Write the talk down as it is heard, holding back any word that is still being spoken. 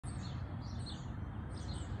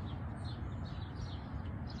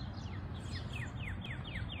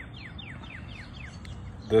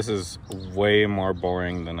this is way more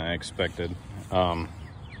boring than I expected.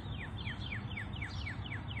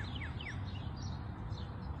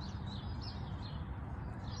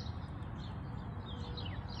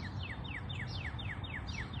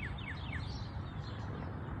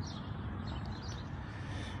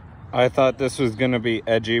 I thought this was gonna be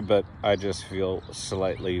edgy, but I just feel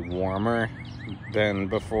slightly warmer than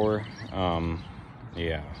before.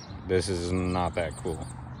 Yeah, this is not that cool.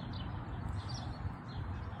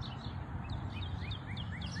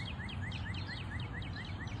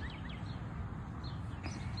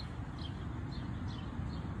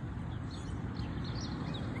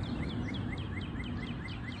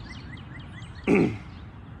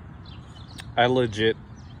 I legit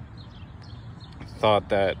thought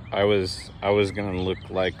that I was gonna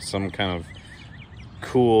look like some kind of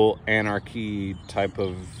cool anarchy type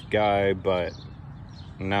of guy, but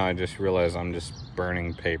now I just realize I'm just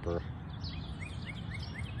burning paper.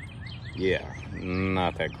 Yeah,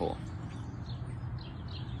 not that cool.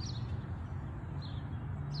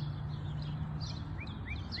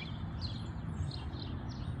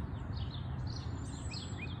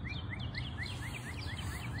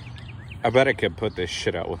 I bet I could put this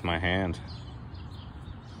shit out with my hand.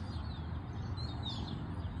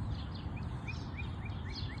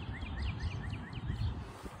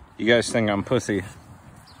 You guys think I'm pussy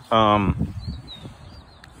now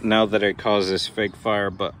that it causes fake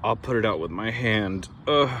fire, but I'll put it out with my hand.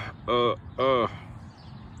 Ah!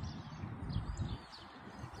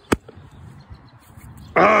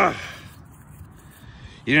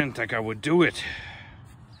 You didn't think I would do it.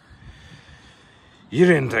 You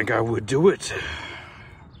didn't think I would do it.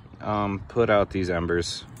 Put out these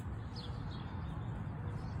embers.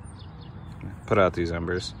 Put out these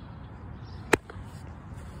embers.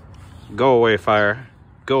 Go away, fire.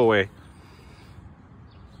 Go away.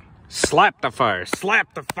 Slap the fire.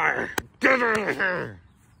 Slap the fire. Get out of here.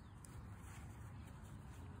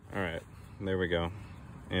 All right. There we go.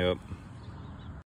 Yep.